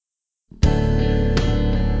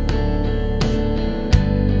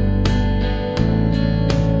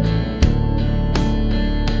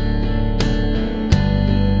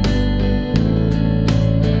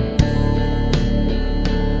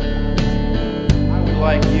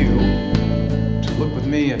like you to look with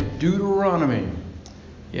me at Deuteronomy.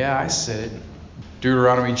 Yeah, I said it.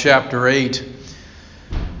 Deuteronomy chapter 8.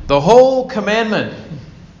 The whole commandment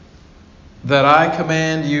that I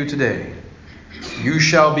command you today, you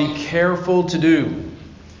shall be careful to do,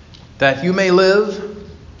 that you may live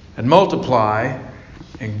and multiply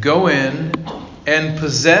and go in and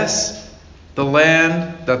possess the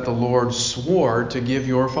land that the Lord swore to give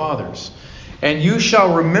your fathers. And you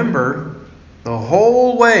shall remember the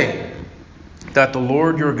whole way that the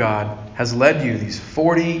Lord your God has led you these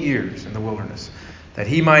 40 years in the wilderness, that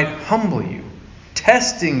he might humble you,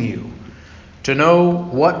 testing you to know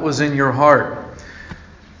what was in your heart,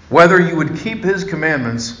 whether you would keep his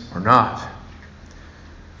commandments or not.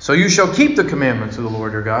 So you shall keep the commandments of the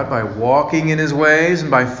Lord your God by walking in his ways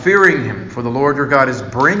and by fearing him, for the Lord your God is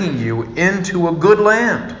bringing you into a good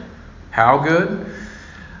land. How good?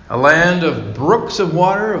 A land of brooks of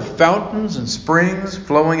water, of fountains and springs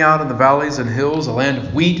flowing out in the valleys and hills, a land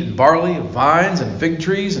of wheat and barley, of vines and fig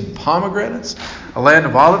trees and pomegranates, a land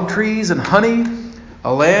of olive trees and honey,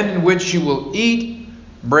 a land in which you will eat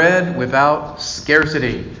bread without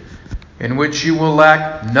scarcity, in which you will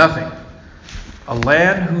lack nothing, a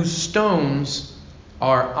land whose stones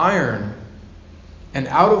are iron, and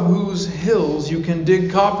out of whose hills you can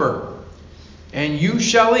dig copper, and you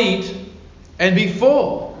shall eat and be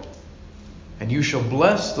full. And you shall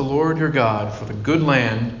bless the Lord your God for the good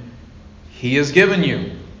land he has given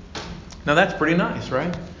you. Now that's pretty nice,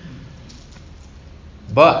 right?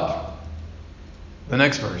 But, the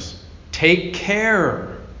next verse. Take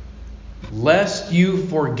care lest you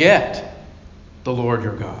forget the Lord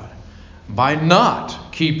your God by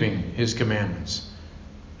not keeping his commandments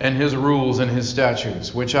and his rules and his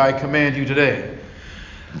statutes, which I command you today.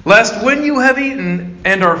 Lest when you have eaten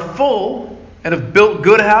and are full and have built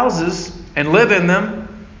good houses and live in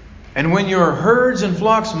them, and when your herds and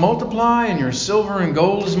flocks multiply, and your silver and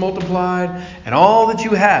gold is multiplied, and all that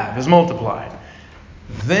you have is multiplied,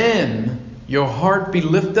 then your heart be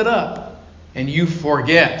lifted up, and you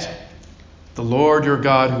forget the Lord your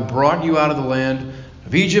God, who brought you out of the land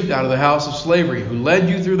of Egypt, out of the house of slavery, who led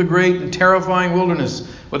you through the great and terrifying wilderness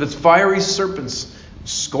with its fiery serpents,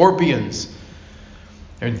 scorpions,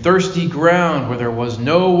 and thirsty ground where there was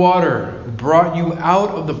no water, who brought you out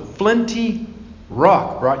of the flinty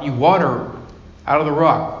rock, brought you water out of the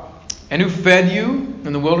rock, and who fed you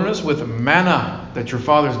in the wilderness with manna that your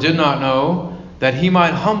fathers did not know, that he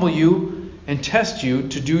might humble you and test you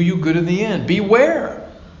to do you good in the end. Beware,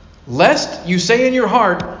 lest you say in your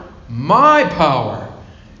heart, my power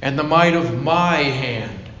and the might of my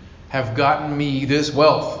hand have gotten me this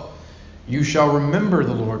wealth. You shall remember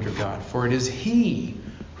the Lord your God, for it is he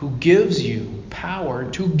who gives you power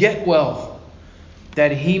to get wealth,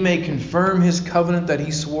 that he may confirm his covenant that he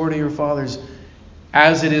swore to your fathers,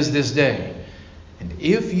 as it is this day. And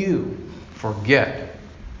if you forget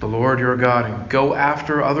the Lord your God and go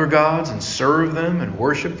after other gods and serve them and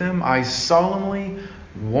worship them, I solemnly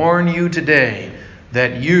warn you today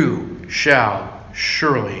that you shall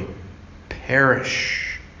surely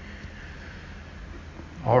perish.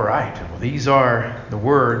 All right, well, these are the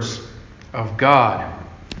words of God.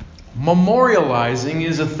 Memorializing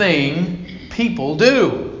is a thing people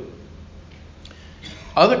do.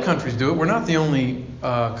 Other countries do it. We're not the only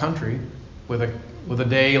country with a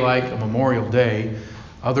day like a Memorial Day.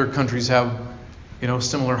 Other countries have,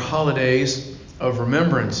 similar holidays of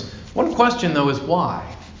remembrance. One question, though, is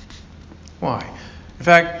why? Why? In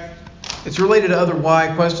fact, it's related to other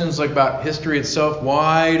why questions, like about history itself.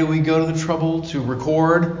 Why do we go to the trouble to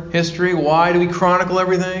record history? Why do we chronicle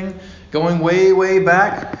everything? Going way, way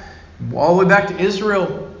back, all the way back to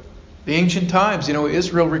Israel, the ancient times.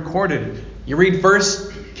 Israel recorded. You read 1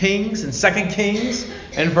 Kings and 2 Kings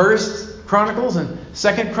and 1 Chronicles and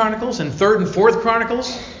 2 Chronicles and 3rd and 4th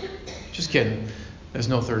Chronicles. Just kidding. There's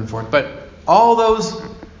no 3rd and 4th. But all those,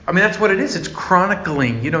 that's what it is. It's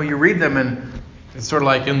chronicling. You read them and it's sort of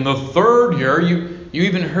like in the 3rd year. You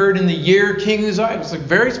even heard in the year King Uzziah. It's like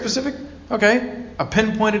very specific. Okay. A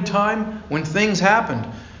pinpointed time when things happened.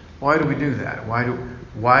 Why do we do that?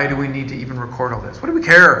 Why do we need to even record all this? What do we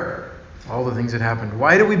care? All the things that happened.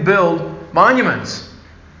 Why do we build monuments?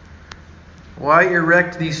 Why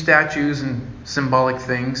erect these statues and symbolic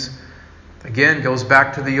things? Again, goes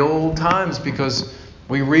back to the old times, because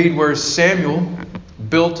we read where Samuel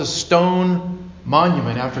built a stone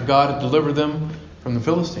monument after God had delivered them from the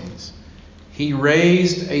Philistines. He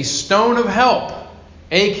raised a stone of help,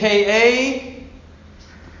 a.k.a.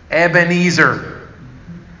 Ebenezer.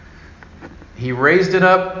 He raised it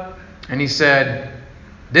up and he said,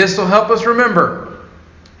 this will help us remember.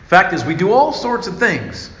 Fact is, we do all sorts of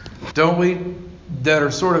things, don't we? that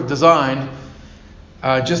are sort of designed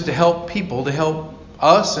just to help people, to help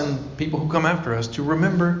us and people who come after us to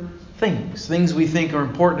remember things we think are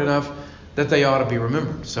important enough that they ought to be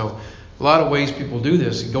remembered. So a lot of ways people do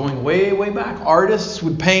this. Going way, way back, artists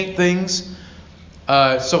would paint things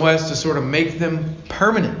so as to sort of make them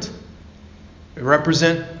permanent.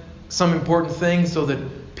 Represent some important thing so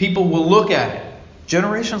that people will look at it.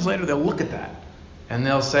 Generations later, they'll look at that and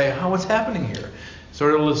they'll say, "Oh, what's happening here?" So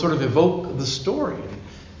it'll sort of evoke the story and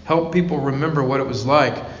help people remember what it was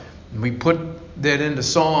like. And we put that into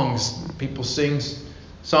songs. People sing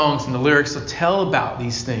songs and the lyrics will tell about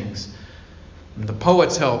these things. And the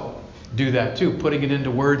poets help do that too, putting it into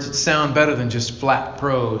words that sound better than just flat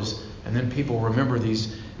prose. And then people remember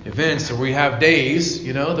these events. So we have days,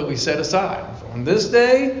 that we set aside. On this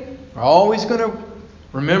day, we're always going to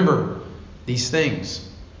remember these things.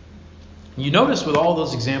 You notice with all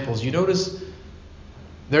those examples,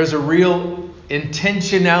 there's a real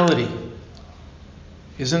intentionality.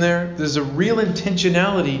 Isn't there? There's a real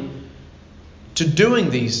intentionality to doing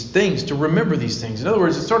these things, to remember these things. In other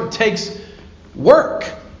words, it sort of takes work.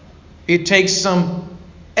 It takes some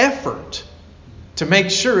effort to make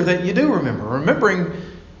sure that you do remember. Remembering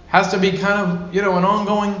has to be kind of, an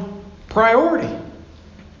ongoing priority.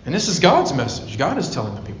 And this is God's message. God is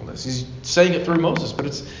telling the people this. He's saying it through Moses, but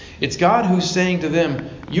it's God who's saying to them,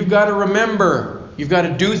 you've got to remember. You've got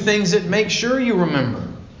to do things that make sure you remember.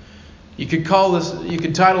 You could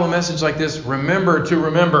title a message like this, Remember to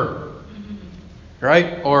Remember.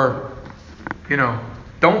 Right? Or,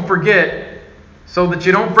 don't forget so that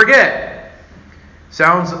you don't forget.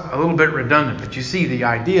 Sounds a little bit redundant, but you see the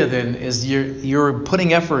idea then is you're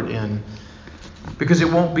putting effort in because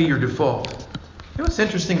it won't be your default. What's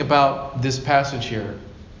interesting about this passage here?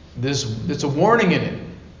 It's a warning in it.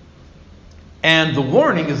 And the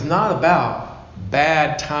warning is not about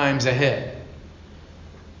bad times ahead.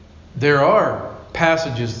 There are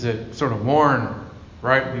passages that sort of warn,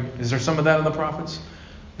 right? Is there some of that in the prophets?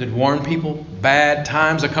 That warn people bad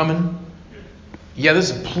times are coming? Yeah,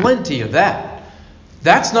 there's plenty of that.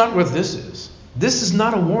 That's not what this is. This is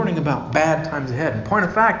not a warning about bad times ahead. In point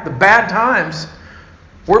of fact, the bad times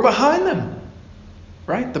were behind them.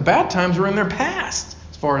 Right? The bad times were in their past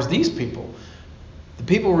as far as these people. The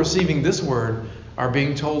people receiving this word are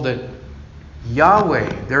being told that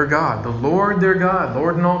Yahweh, their God, the Lord, their God,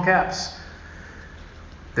 Lord in all caps,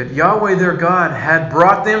 that Yahweh, their God, had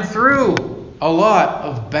brought them through a lot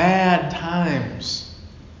of bad times.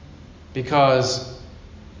 Because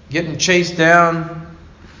getting chased down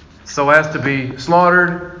so as to be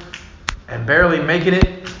slaughtered and barely making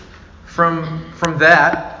it from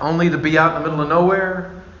that, only to be out in the middle of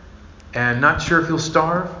nowhere and not sure if you'll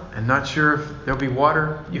starve and not sure if there'll be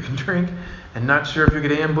water you can drink and not sure if you'll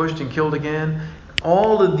get ambushed and killed again.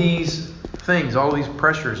 All of these things, all these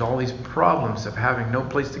pressures, all these problems of having no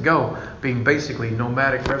place to go, being basically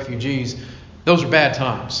nomadic refugees, those are bad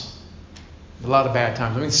times. A lot of bad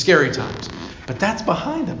times. Scary times. But that's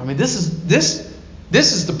behind them. This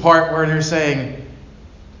is the part where they're saying,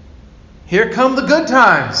 here come the good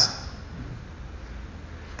times.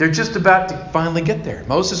 They're just about to finally get there.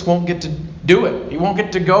 Moses won't get to do it. He won't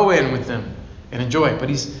get to go in with them and enjoy it. But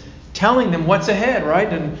he's telling them what's ahead,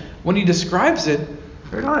 right? And when he describes it,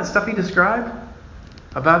 there's all that stuff he described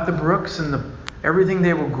about the brooks and everything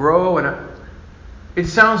they will grow. And it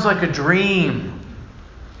sounds like a dream.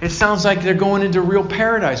 It sounds like they're going into real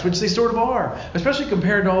paradise, which they sort of are. Especially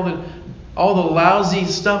compared to all the lousy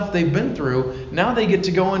stuff they've been through. Now they get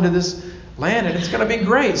to go into this land and it's going to be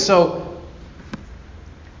great. So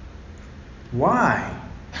why?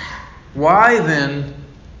 Why then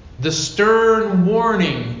the stern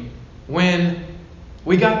warning when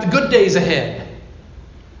we got the good days ahead?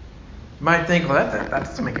 You might think, well, that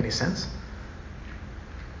doesn't make any sense.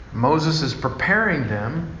 Moses is preparing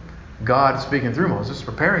them, God speaking through Moses,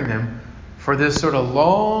 preparing them for this sort of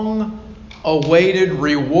long-awaited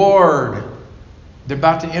reward. They're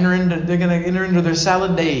going to enter into their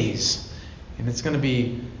salad days, and it's going to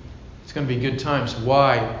be good times.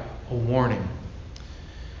 Why a warning?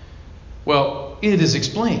 Well, it is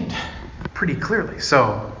explained pretty clearly.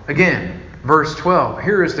 So, again, verse 12.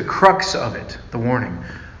 Here is the crux of it, the warning.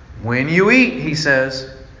 When you eat, he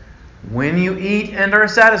says, when you eat and are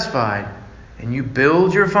satisfied, and you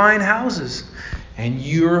build your fine houses, and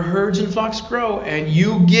your herds and flocks grow, and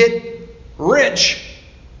you get rich,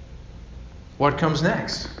 what comes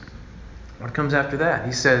next? What comes after that?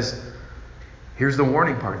 He says, here's the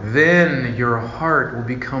warning part. Then your heart will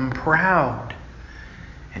become proud,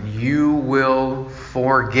 and you will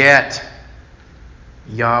forget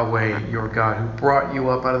Yahweh, your God, who brought you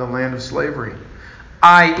up out of the land of slavery.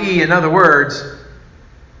 I.e., in other words,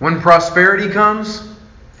 When prosperity comes,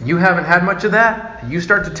 and you haven't had much of that, and you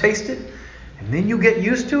start to taste it, and then you get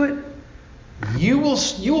used to it, you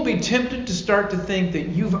will be tempted to start to think that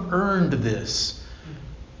you've earned this.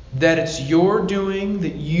 That it's your doing,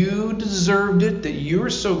 that you deserved it, that you're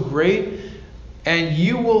so great, and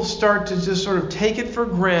you will start to just sort of take it for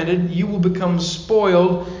granted. You will become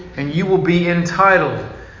spoiled, and you will be entitled.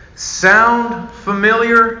 Sound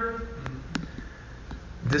familiar?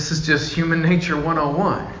 This is just human nature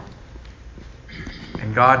 101.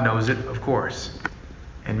 And God knows it, of course.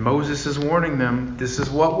 And Moses is warning them, this is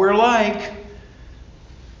what we're like.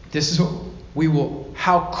 This is what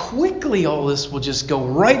how quickly all this will just go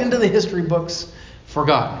right into the history books,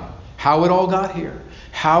 forgotten. How it all got here.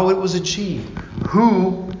 How it was achieved.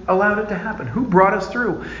 Who allowed it to happen. Who brought us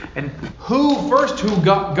through. And who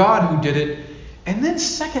got God who did it. And then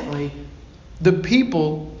secondly, the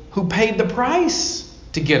people who paid the price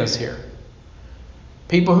to get us here.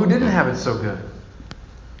 People who didn't have it so good.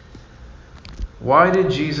 Why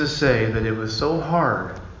did Jesus say that it was so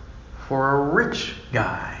hard for a rich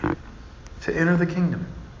guy to enter the kingdom?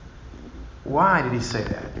 Why did he say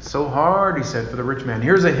that? It's so hard, he said, for the rich man.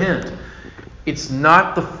 Here's a hint. It's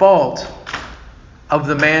not the fault of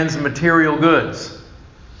the man's material goods.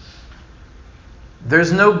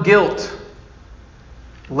 There's no guilt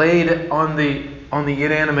laid on the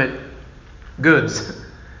inanimate goods.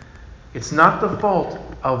 It's not the fault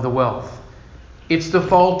of the wealth. It's the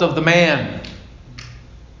fault of the man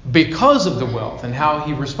because of the wealth and how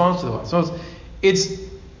he responds to the wealth. So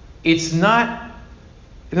it's not,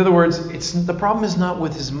 in other words, the problem is not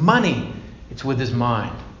with his money, it's with his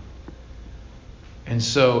mind. And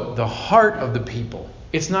so the heart of the people,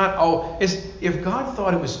 it's not, if God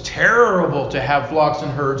thought it was terrible to have flocks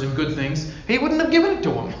and herds and good things, he wouldn't have given it to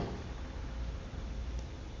them.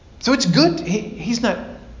 So it's good. He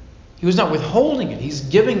was not withholding it. He's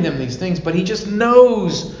giving them these things, but he just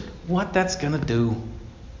knows what that's going to do.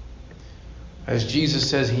 As Jesus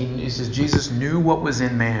says, he says Jesus knew what was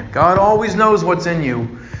in man. God always knows what's in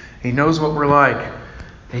you. He knows what we're like.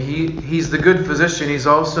 He's the good physician. He's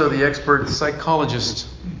also the expert psychologist.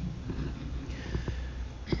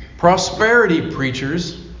 Prosperity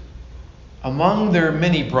preachers, among their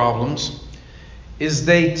many problems, is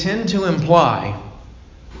they tend to imply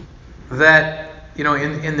that,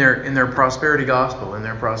 in their prosperity gospel, in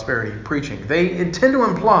their prosperity preaching, they tend to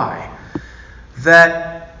imply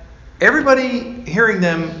that everybody hearing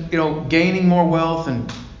them, gaining more wealth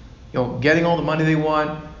and, getting all the money they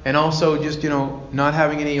want, and also just, not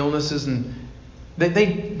having any illnesses, and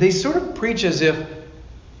they sort of preach as if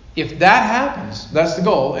that happens, that's the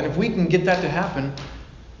goal, and if we can get that to happen,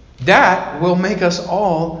 that will make us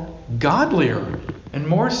all godlier and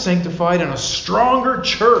more sanctified and a stronger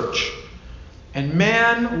church. And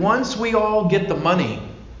man, once we all get the money,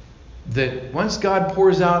 that once God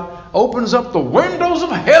opens up the windows of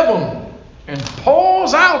heaven and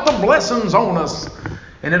pours out the blessings on us,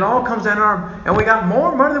 and it all comes down and we got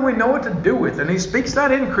more money than we know what to do with, and he speaks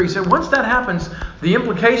that increase, and once that happens, the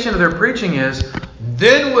implication of their preaching is,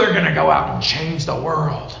 then we're going to go out and change the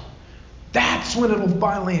world. That's when it'll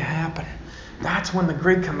finally happen. That's when the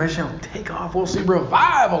Great Commission will take off. We'll see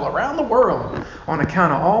revival around the world on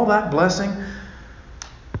account of all that blessing.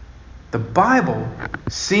 The Bible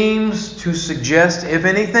seems to suggest, if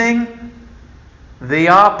anything, the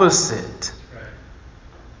opposite.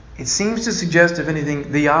 It seems to suggest, if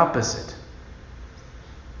anything, the opposite.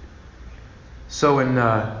 So in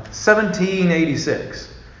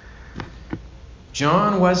 1786,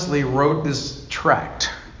 John Wesley wrote this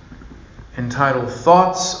tract entitled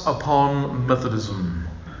Thoughts Upon Methodism,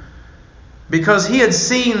 because he had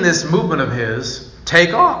seen this movement of his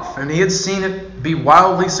take off, and he had seen it be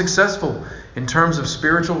wildly successful in terms of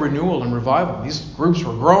spiritual renewal and revival. These groups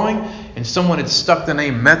were growing, and someone had stuck the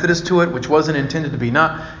name Methodist to it, which wasn't intended to be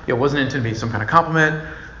some kind of compliment,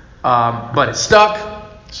 but it stuck,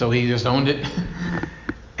 so he just owned it.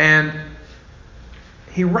 And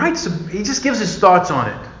he just gives his thoughts on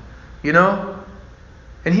it,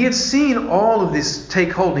 And he had seen all of this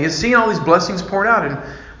take hold. He had seen all these blessings poured out. And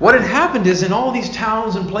what had happened is, in all these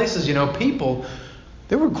towns and places, people,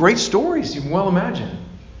 there were great stories, you can well imagine.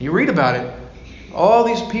 You read about it. All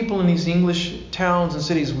these people in these English towns and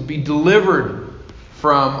cities would be delivered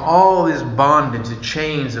from all this bondage, the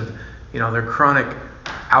chains of, their chronic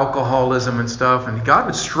alcoholism and stuff. And God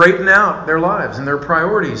would straighten out their lives and their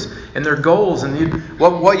priorities and their goals. And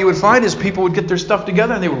what you would find is people would get their stuff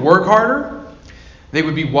together and they would work harder. They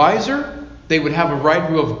would be wiser. They would have a right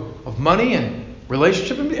view of money and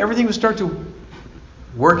relationship. And everything would start to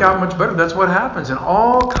work out much better. That's what happens. And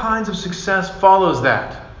all kinds of success follows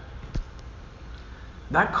that.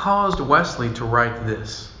 that caused Wesley to write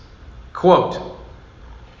this. Quote,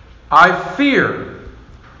 "I fear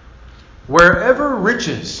wherever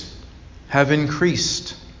riches have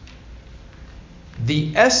increased,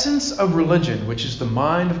 the essence of religion, which is the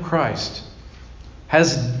mind of Christ,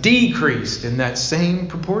 has decreased in that same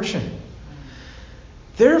proportion.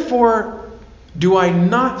 Therefore, do I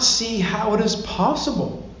not see how it is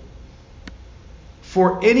possible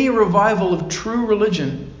for any revival of true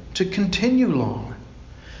religion to continue long.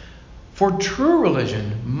 For true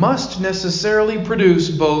religion must necessarily produce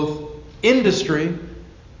both industry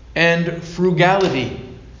and frugality,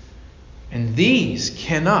 and these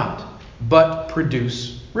cannot but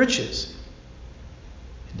produce riches.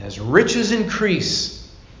 And as riches increase,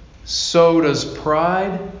 so does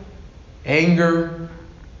pride, anger,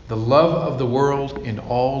 the love of the world in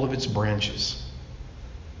all of its branches."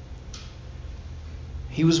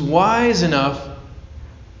 He was wise enough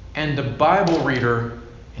and a Bible reader,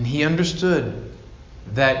 and he understood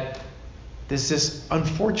that there's this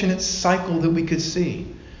unfortunate cycle that we could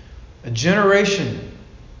see. A generation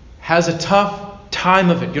has a tough time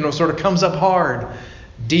of it, sort of comes up hard,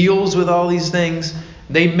 deals with all these things.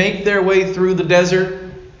 They make their way through the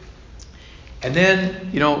desert. And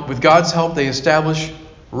then, with God's help, they establish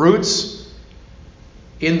roots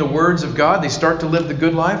in the words of God. They start to live the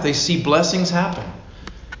good life. They see blessings happen.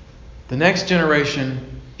 The next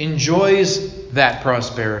generation enjoys that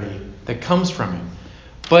prosperity that comes from it,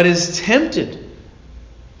 but is tempted,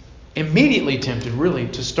 immediately tempted really,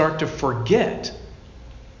 to start to forget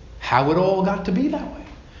how it all got to be that way.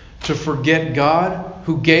 To forget God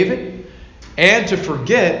who gave it, and to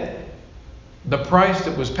forget the price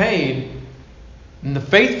that was paid and the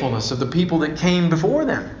faithfulness of the people that came before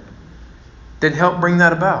them that helped bring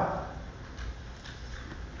that about.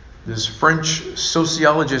 This French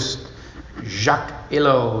sociologist Jacques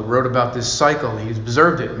Ellul wrote about this cycle. He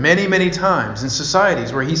observed it many, many times in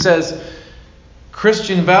societies where he says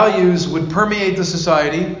Christian values would permeate the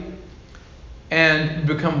society and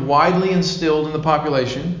become widely instilled in the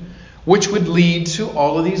population, which would lead to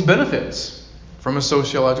all of these benefits from a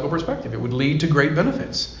sociological perspective. It would lead to great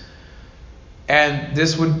benefits. And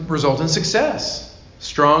this would result in success.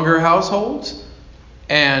 Stronger households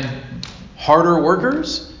and harder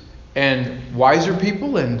workers and wiser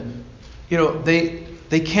people, and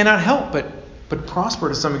they cannot help but prosper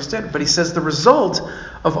to some extent. But he says the result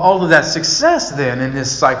of all of that success then in this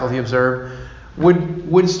cycle, he observed,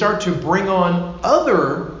 would start to bring on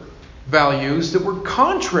other values that were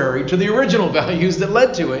contrary to the original values that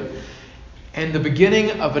led to it. And the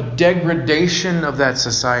beginning of a degradation of that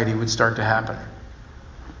society would start to happen.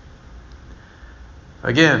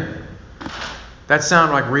 Again, that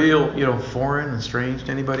sound like real, foreign and strange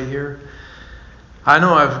to anybody here? I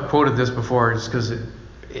know I've quoted this before just because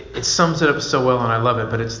it sums it up so well and I love it,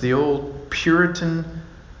 but it's the old Puritan,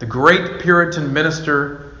 the great Puritan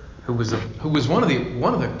minister who was one of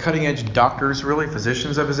the cutting edge doctors, really,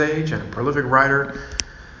 physicians of his age, and a prolific writer,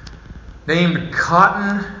 named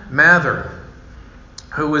Cotton Mather,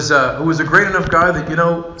 who was a great enough guy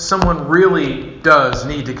that someone really does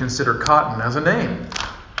need to consider Cotton as a name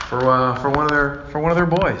for one of their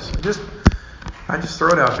boys. I just throw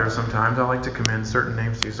it out there sometimes. I like to commend certain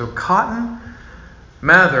names to you. So Cotton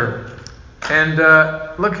Mather, and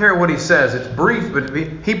look here what he says. It's brief, but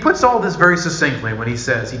he puts all this very succinctly when he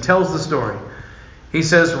tells the story. He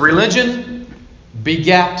says, "Religion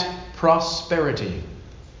begat prosperity,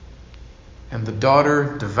 and the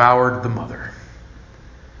daughter devoured the mother."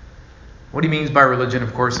 What he means by religion,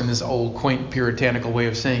 of course, in this old, quaint, puritanical way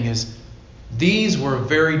of saying is, these were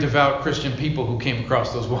very devout Christian people who came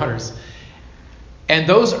across those waters. And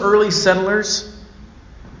those early settlers,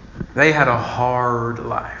 they had a hard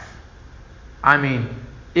life. I mean,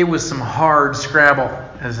 it was some hard scrabble,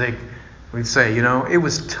 as we'd say, It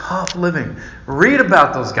was tough living. Read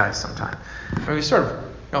about those guys sometime. We sort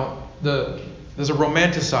of, there's a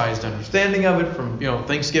romanticized understanding of it from,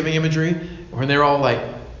 Thanksgiving imagery, when they're all like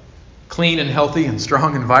clean and healthy and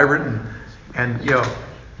strong and vibrant and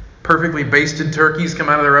perfectly basted turkeys come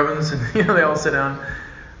out of their ovens and, they all sit down.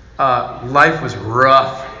 Life was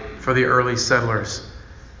rough for the early settlers.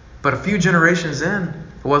 But a few generations in,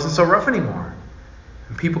 it wasn't so rough anymore.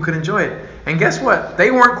 And people could enjoy it. And guess what?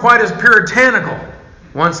 They weren't quite as puritanical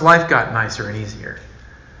once life got nicer and easier.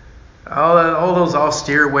 All those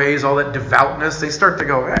austere ways, all that devoutness, they start to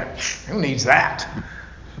go, who needs that?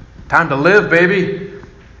 Time to live, baby.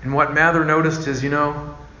 And what Mather noticed is,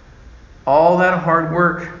 all that hard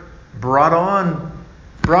work brought on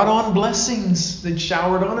blessings that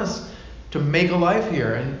showered on us to make a life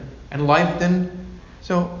here. And life then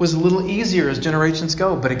was a little easier as generations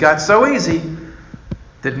go. But it got so easy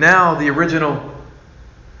that now the original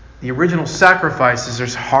sacrifices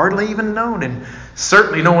are hardly even known, and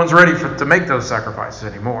certainly no one's ready to make those sacrifices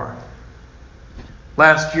anymore.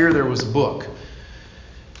 Last year there was a book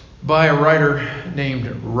by a writer named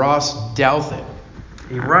Ross Douthat.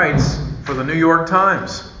 He writes for the New York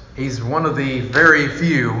Times. He's one of the very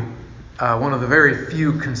few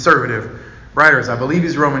conservative writers. I believe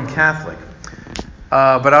he's Roman Catholic.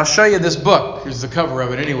 But I'll show you this book. Here's the cover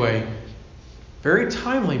of it anyway. Very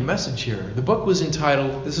timely message here. The book was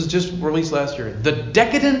entitled, this is just released last year, The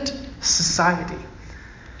Decadent Society.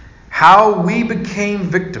 How We Became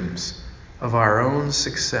Victims of Our Own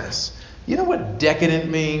Success. You know what decadent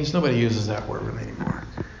means? Nobody uses that word really anymore.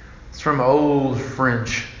 It's from Old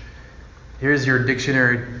French. Here's your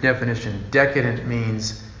dictionary definition. Decadent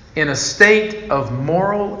means in a state of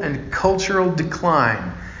moral and cultural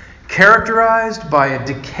decline, characterized by a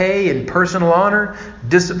decay in personal honor,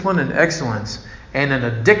 discipline, and excellence, and an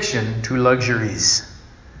addiction to luxuries.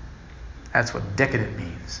 That's what decadent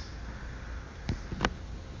means.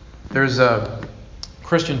 There's a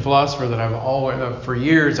Christian philosopher that I've always, for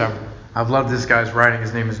years, I've loved this guy's writing.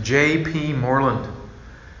 His name is J.P. Moreland.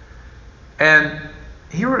 And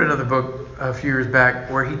he wrote another book a few years back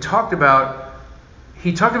where he talked about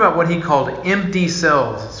what he called empty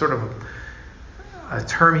cells. It's sort of a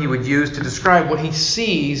term he would use to describe what he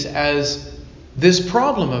sees as this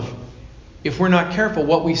problem of, if we're not careful,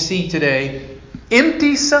 what we see today,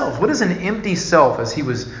 empty selves. What is an empty self as he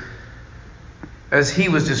was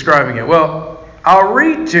describing it? Well, I'll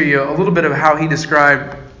read to you a little bit of how he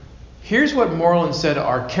described. Here's what Moreland said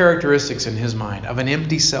are characteristics in his mind of an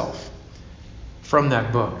empty self from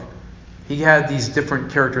that book. He had these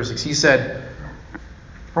different characteristics. He said,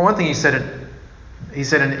 for one thing, he said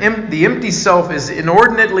the empty self is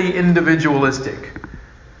inordinately individualistic.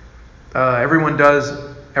 Everyone does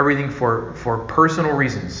everything for personal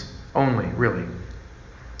reasons only, really.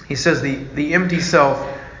 He says the empty self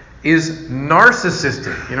is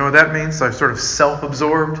narcissistic. You know what that means? So sort of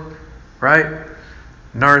self-absorbed, right?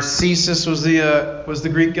 Narcissus was the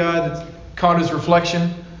Greek god that caught his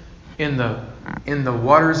reflection in the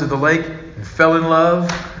waters of the lake and fell in love.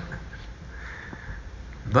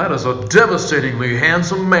 That is a devastatingly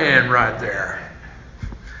handsome man right there.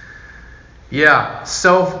 Yeah,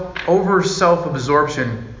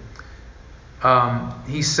 self-absorption.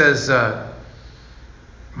 He says,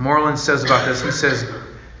 Moreland says about this, he says,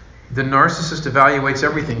 the narcissist evaluates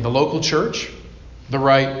everything. The local church, the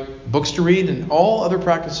right books to read, and all other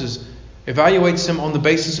practices, evaluates them on the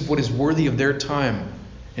basis of what is worthy of their time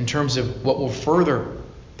in terms of what will further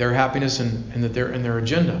their happiness and their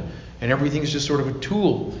agenda. And everything is just sort of a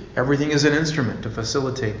tool. Everything is an instrument to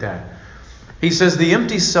facilitate that. He says the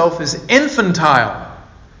empty self is infantile.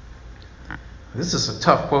 This is a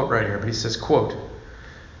tough quote right here, but he says, quote,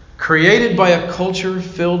 created by a culture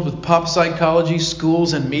filled with pop psychology,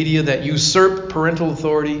 schools, and media that usurp parental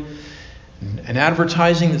authority, and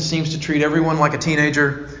advertising that seems to treat everyone like a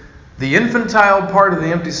teenager, the infantile part of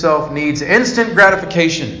the empty self needs instant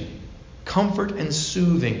gratification, comfort, and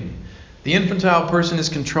soothing. The infantile person is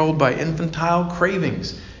controlled by infantile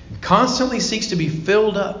cravings and constantly seeks to be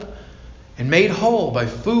filled up and made whole by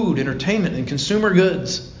food, entertainment, and consumer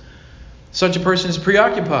goods. Such a person is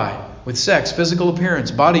preoccupied with sex, physical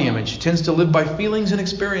appearance, body image, tends to live by feelings and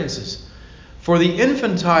experiences. For the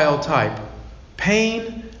infantile type,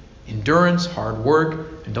 pain, endurance, hard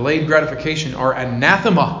work, and delayed gratification are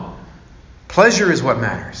anathema. Pleasure is what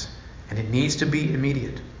matters, and it needs to be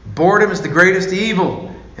immediate. Boredom is the greatest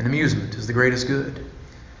evil, and amusement is the greatest good.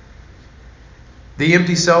 The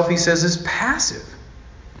empty self, he says, is passive.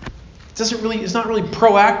 It's not really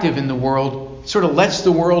proactive in the world. It sort of lets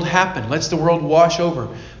the world happen, lets the world wash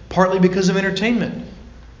over, partly because of entertainment.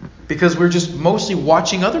 Because we're just mostly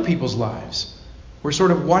watching other people's lives. We're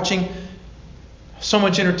sort of watching so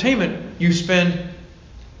much entertainment. You spend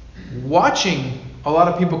watching a lot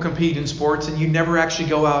of people compete in sports and you never actually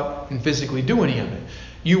go out and physically do any of it.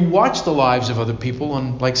 You watch the lives of other people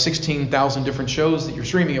on like 16,000 different shows that you're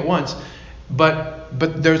streaming at once, but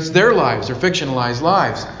there's their lives, their fictionalized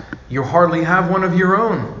lives. You hardly have one of your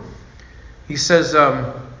own. He says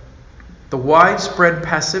the widespread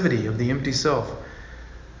passivity of the empty self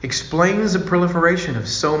explains the proliferation of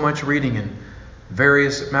so much reading in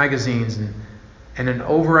various magazines and an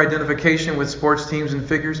over-identification with sports teams and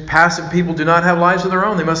figures. Passive people do not have lives of their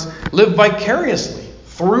own. They must live vicariously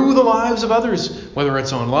through the lives of others, whether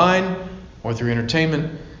it's online or through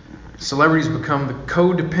entertainment. Celebrities become the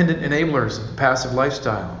codependent enablers of the passive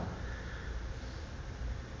lifestyle.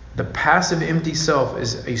 The passive empty self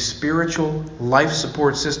is a spiritual life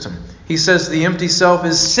support system. He says the empty self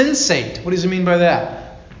is sensate. What does he mean by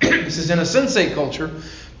that? This is in a sensate culture.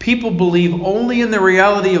 People believe only in the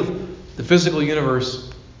reality of the physical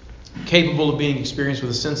universe capable of being experienced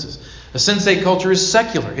with the senses. A sensate culture is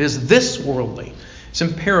secular. It is this worldly. It's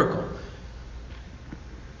empirical.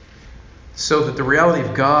 So that the reality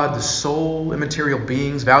of God, the soul, immaterial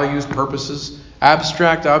beings, values, purposes,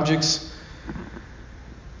 abstract objects,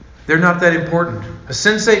 they're not that important. A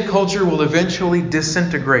sensate culture will eventually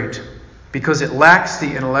disintegrate because it lacks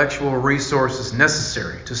the intellectual resources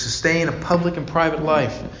necessary to sustain a public and private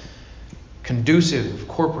life conducive of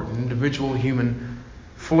corporate and individual human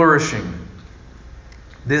flourishing.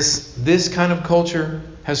 This kind of culture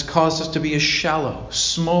has caused us to be a shallow,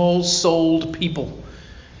 small-souled people.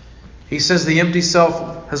 He says the empty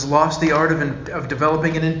self has lost the art of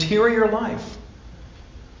developing an interior life.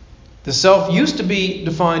 The self used to be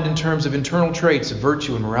defined in terms of internal traits of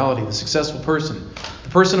virtue and morality. The successful person, the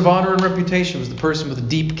person of honor and reputation, was the person with a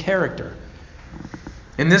deep character.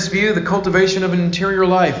 In this view, the cultivation of an interior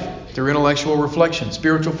life through intellectual reflection,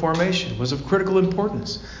 spiritual formation, was of critical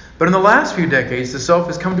importance. But in the last few decades, the self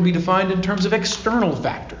has come to be defined in terms of external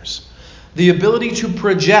factors. The ability to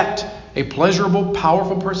project a pleasurable,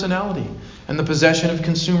 powerful personality and the possession of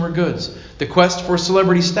consumer goods. The quest for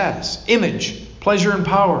celebrity status, image, pleasure, and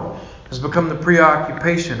power has become the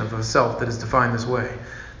preoccupation of a self that is defined this way.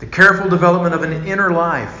 The careful development of an inner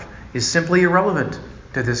life is simply irrelevant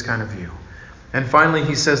to this kind of view. And finally,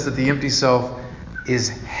 he says that the empty self is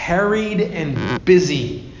harried and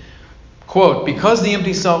busy. Quote, because the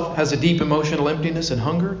empty self has a deep emotional emptiness and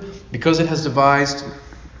hunger, because it has devised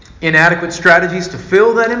inadequate strategies to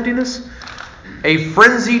fill that emptiness, a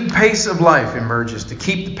frenzied pace of life emerges to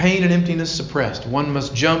keep the pain and emptiness suppressed. One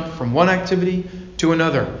must jump from one activity to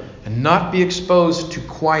another and not be exposed to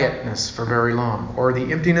quietness for very long, or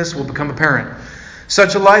the emptiness will become apparent.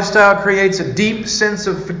 Such a lifestyle creates a deep sense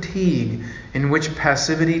of fatigue in which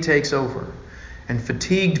passivity takes over. And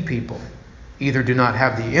fatigued people either do not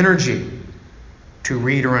have the energy to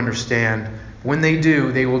read or understand. When they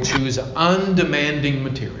do, they will choose undemanding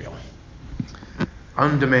material.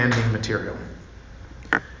 Undemanding material.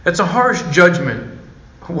 It's a harsh judgment,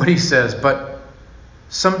 what he says, but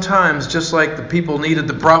sometimes, just like the people needed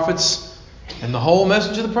the prophets and the whole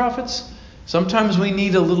message of the prophets, sometimes we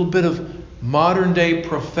need a little bit of modern day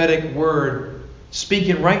prophetic word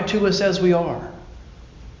speaking right to us as we are,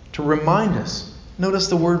 to remind us. Notice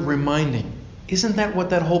the word reminding. Isn't that what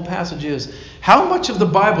that whole passage is? How much of the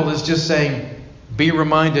Bible is just saying, be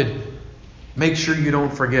reminded, make sure you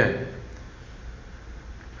don't forget?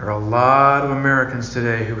 There are a lot of Americans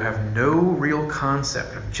today who have no real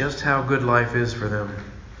concept of just how good life is for them.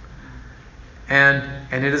 And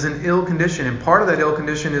it is an ill condition. And part of that ill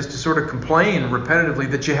condition is to sort of complain repetitively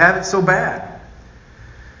that you have it so bad.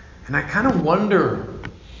 And I kind of wonder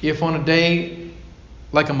if on a day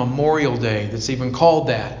like a Memorial Day, that's even called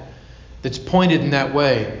that, that's pointed in that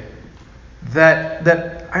way,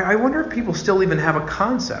 that I wonder if people still even have a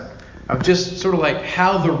concept of just sort of like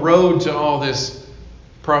how the road to all this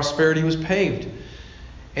prosperity was paved.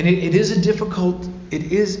 And it is a difficult,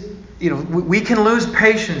 we can lose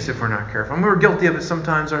patience if we're not careful. And we're guilty of it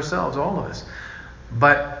sometimes ourselves, all of us.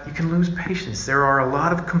 But you can lose patience. There are a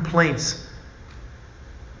lot of complaints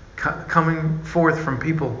coming forth from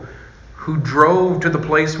people who drove to the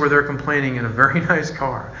place where they're complaining in a very nice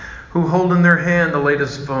car, who hold in their hand the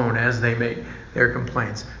latest phone as they make their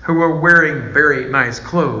complaints, who are wearing very nice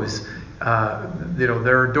clothes.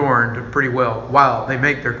 They're adorned pretty well while they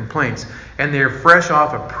make their complaints. And they're fresh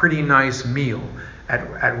off a pretty nice meal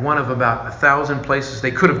at one of about 1,000 places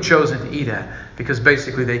they could have chosen to eat at, because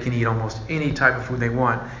basically they can eat almost any type of food they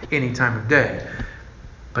want any time of day.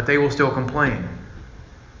 But they will still complain.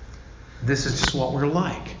 This is just what we're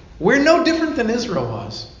like. We're no different than Israel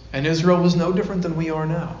was. And Israel was no different than we are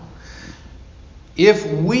now. If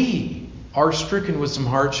we are stricken with some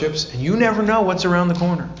hardships, and you never know what's around the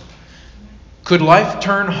corner, could life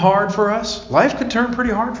turn hard for us? Life could turn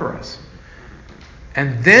pretty hard for us.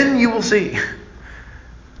 And then you will see.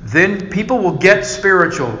 Then people will get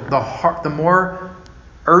spiritual. The more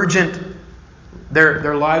urgent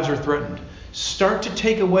their lives are threatened. Start to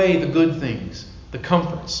take away the good things, the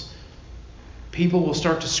comforts. People will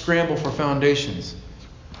start to scramble for foundations.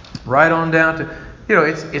 Right on down to,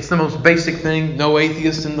 it's the most basic thing. No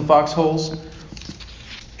atheists in the foxholes.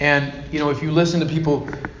 And, if you listen to people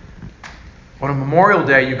on a Memorial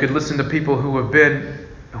Day, you could listen to people who have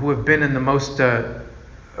been in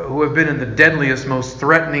the deadliest, most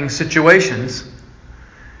threatening situations,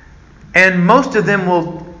 and most of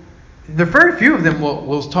them very few of them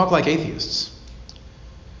will talk like atheists.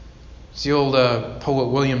 As the old poet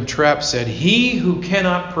William Trapp said, "He who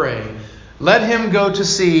cannot pray Let him go to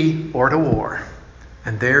sea or to war,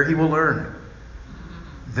 and there he will learn.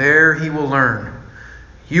 There he will learn.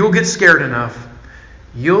 You'll get scared enough.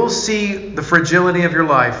 You'll see the fragility of your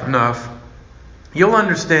life enough. You'll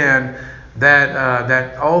understand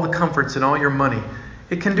that all the comforts and all your money,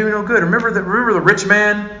 it can do no good. Remember the rich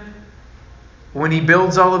man? When he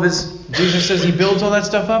builds all of his, Jesus says he builds all that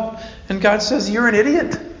stuff up, and God says, you're an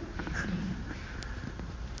idiot.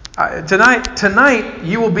 Tonight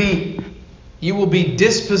you will be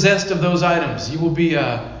dispossessed of those items. You will be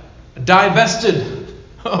divested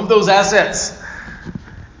of those assets.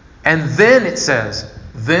 And then it says,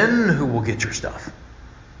 then who will get your stuff?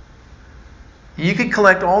 You can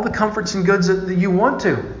collect all the comforts and goods that you want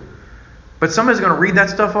to, but somebody's going to read that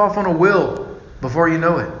stuff off on a will before you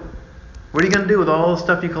know it. What are you going to do with all the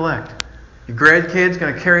stuff you collect? Your grandkids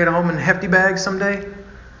going to carry it home in hefty bags someday?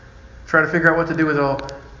 Try to figure out what to do with it all.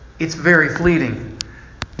 It's very fleeting.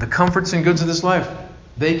 The comforts and goods of this life,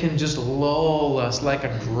 they can just lull us like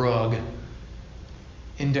a drug.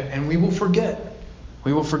 And we will forget.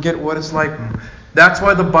 We will forget what it's like. That's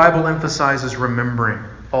why the Bible emphasizes remembering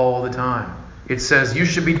all the time. It says you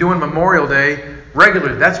should be doing Memorial Day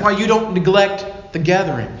regularly. That's why you don't neglect the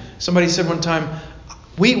gathering. Somebody said one time,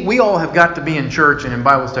 we all have got to be in church and in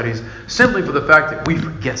Bible studies simply for the fact that we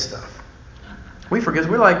forget stuff. We forget.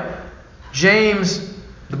 We're like James,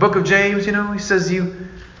 the book of James, he says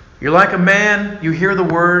you're like a man, you hear the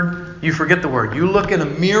word, you forget the word. You look in a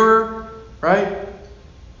mirror, right?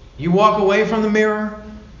 You walk away from the mirror.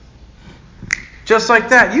 Just like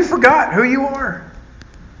that. You forgot who you are.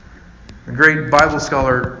 The great Bible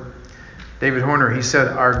scholar David Horner, he said,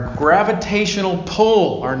 our gravitational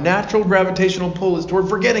pull, our natural gravitational pull is toward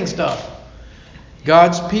forgetting stuff.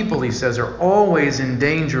 God's people, he says, are always in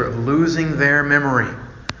danger of losing their memory,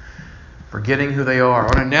 forgetting who they are.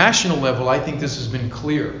 On a national level, I think this has been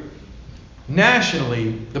clear.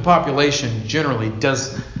 Nationally, the population generally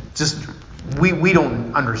does just, we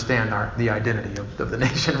don't understand the identity of the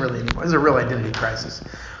nation really anymore. There's a real identity crisis.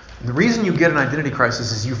 And the reason you get an identity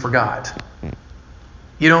crisis is you forgot.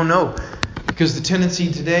 You don't know. Because the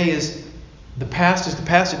tendency today is the past,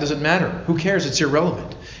 it doesn't matter. Who cares? It's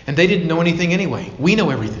irrelevant. And they didn't know anything anyway. We know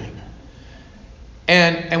everything.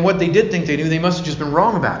 And what they did think they knew, they must have just been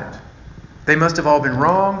wrong about it. They must have all been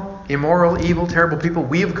wrong, immoral, evil, terrible people.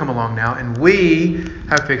 We have come along now and we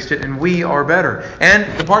have fixed it and we are better.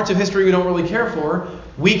 And the parts of history we don't really care for,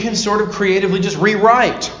 we can sort of creatively just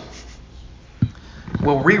rewrite.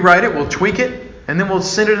 We'll rewrite it, we'll tweak it, and then we'll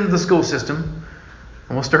send it into the school system.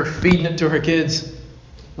 And we'll start feeding it to our kids.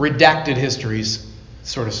 Redacted histories.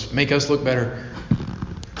 Sort of make us look better.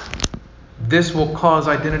 This will cause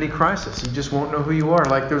identity crisis. You just won't know who you are.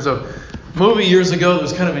 Like there was a movie years ago that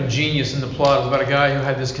was kind of ingenious in the plot. It was about a guy who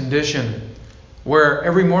had this condition where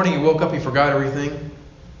every morning he woke up, he forgot everything.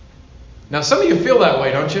 Now some of you feel that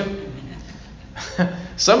way, don't you?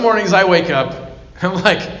 Some mornings I wake up, I'm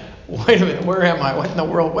like, wait a minute, where am I? What in the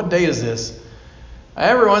world? What day is this?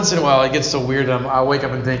 Every once in a while it gets so weird I wake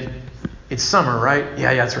up and think, it's summer, right?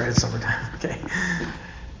 Yeah, that's right, it's summertime. Okay.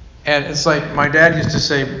 And it's like my dad used to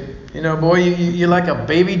say, boy, you're like a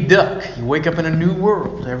baby duck. You wake up in a new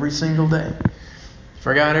world every single day.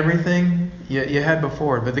 Forgot everything you had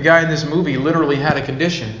before. But the guy in this movie literally had a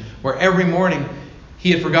condition where every morning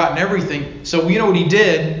he had forgotten everything. So you know what he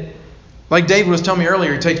did? Like David was telling me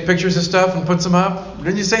earlier, he takes pictures of stuff and puts them up.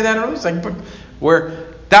 Didn't you say that earlier? It's like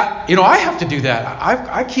I have to do that.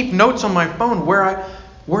 I keep notes on my phone where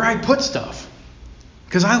I put stuff.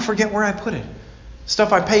 Because I'll forget where I put it.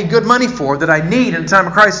 Stuff I paid good money for that I need in a time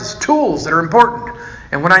of crisis. Tools that are important.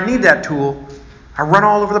 And when I need that tool, I run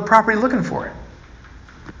all over the property looking for it.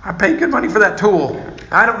 I paid good money for that tool.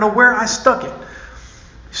 I don't know where I stuck it.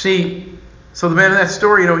 See, so the man in that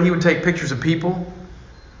story, he would take pictures of people.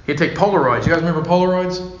 He'd take Polaroids. You guys remember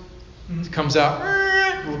Polaroids? It comes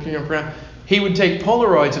out, looking around. He would take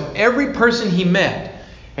Polaroids of every person he met,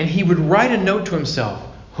 and he would write a note to himself,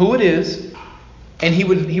 who it is, and he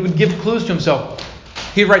would give clues to himself.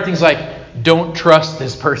 He'd write things like, don't trust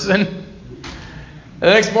this person. And the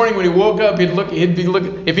next morning when he woke up, he'd be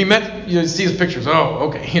looking, if he met, you'd see his pictures. Oh,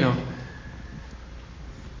 okay,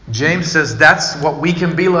 James says that's what we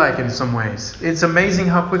can be like in some ways. It's amazing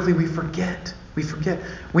how quickly we forget. We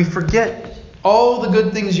forget all the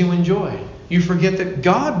good things you enjoy. You forget that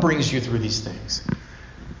God brings you through these things.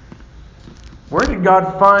 Where did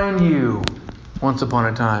God find you once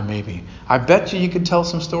upon a time, maybe? I bet you could tell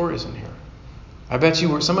some stories in here. I bet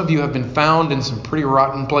some of you have been found in some pretty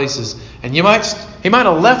rotten places. And he might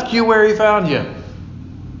have left you where he found you.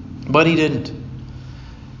 But he didn't.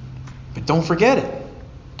 But don't forget it.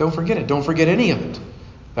 Don't forget it. Don't forget any of it.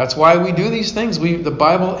 That's why we do these things. The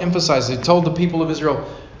Bible emphasizes, it told the people of Israel,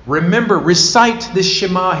 remember, recite this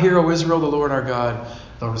Shema, Hear, O Israel, the Lord our God.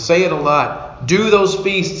 Don't say it a lot. Do those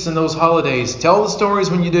feasts and those holidays. Tell the stories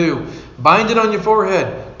when you do. Bind it on your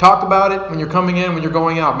forehead. Talk about it when you're coming in, when you're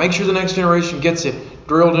going out. Make sure the next generation gets it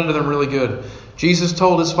drilled into them really good. Jesus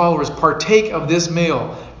told his followers, partake of this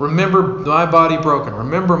meal. Remember my body broken.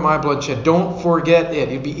 Remember my blood shed. Don't forget it.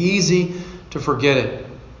 It'd be easy to forget it.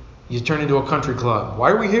 You turn into a country club.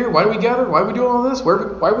 Why are we here? Why do we gather? Why are we doing all this?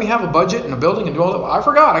 Why do we have a budget and a building and do all that? I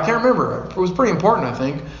forgot. I can't remember. It was pretty important, I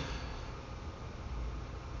think.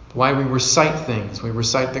 Why we recite things. We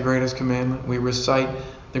recite the greatest commandment. We recite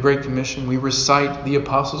the Great Commission. We recite the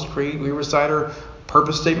Apostles' Creed. We recite our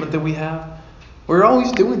purpose statement that we have. We're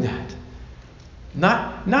always doing that.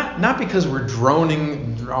 Not because we're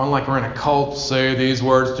droning on like we're in a cult, say these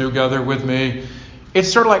words together with me.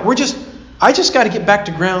 It's sort of like I just got to get back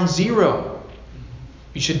to ground zero.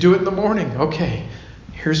 You should do it in the morning. Okay,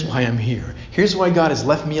 here's why I'm here. Here's why God has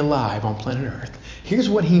left me alive on planet Earth. Here's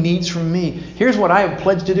what he needs from me. Here's what I have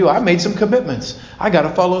pledged to do. I've made some commitments. I got to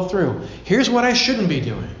follow through. Here's what I shouldn't be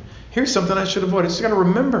doing. Here's something I should avoid. I just got to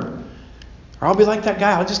remember. Or I'll be like that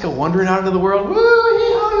guy. I'll just go wandering out into the world.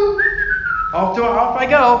 Woo-hee-hoo. Off I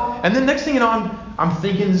go. And then next thing you know, I'm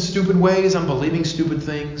thinking in stupid ways. I'm believing stupid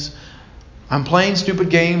things. I'm playing stupid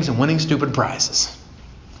games and winning stupid prizes.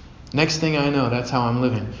 Next thing I know, that's how I'm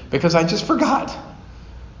living. Because I just forgot.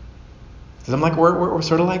 Because I'm like, we're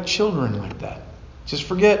sort of like children like that. Just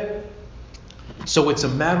forget. So it's a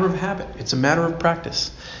matter of habit. It's a matter of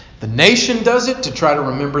practice. The nation does it to try to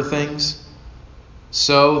remember things.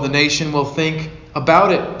 So the nation will think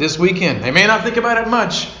about it this weekend. They may not think about it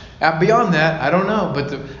much. Beyond that, I don't know.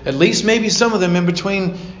 But at least maybe some of them in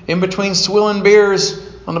between swilling beers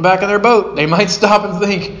on the back of their boat, they might stop and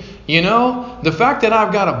think, the fact that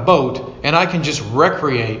I've got a boat and I can just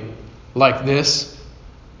recreate like this,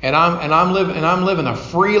 and I'm living a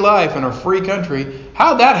free life in a free country,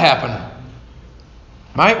 how'd that happen?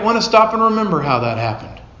 Might want to stop and remember how that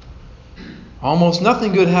happened. Almost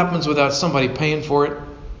nothing good happens without somebody paying for it.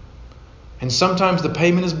 And sometimes the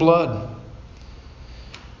payment is blood.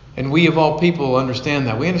 And we of all people understand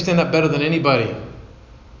that. We understand that better than anybody.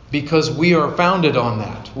 Because we are founded on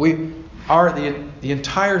that. We are the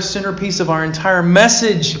entire centerpiece of our entire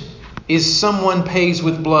message is someone pays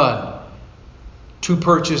with blood to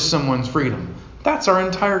purchase someone's freedom. That's our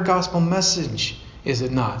entire gospel message, is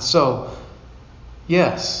it not? So,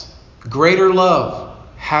 yes, greater love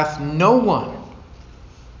hath no one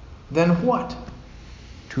than what?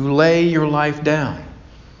 To lay your life down.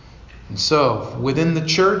 And so, within the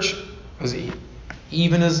church,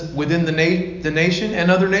 even as within the nation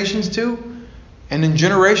and other nations too, and in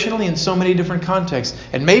generationally in so many different contexts,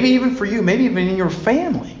 and maybe even for you, maybe even in your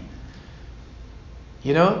family.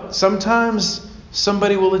 Sometimes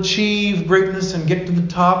somebody will achieve greatness and get to the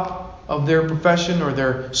top of their profession or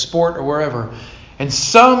their sport or wherever. And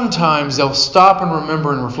sometimes they'll stop and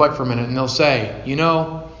remember and reflect for a minute and they'll say,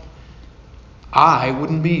 I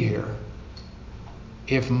wouldn't be here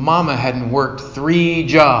if Mama hadn't worked 3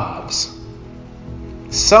 jobs.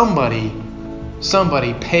 Somebody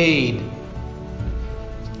paid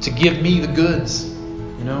to give me the goods,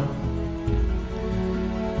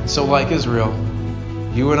 And so like Israel,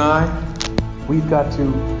 you and I, we've got to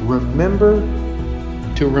remember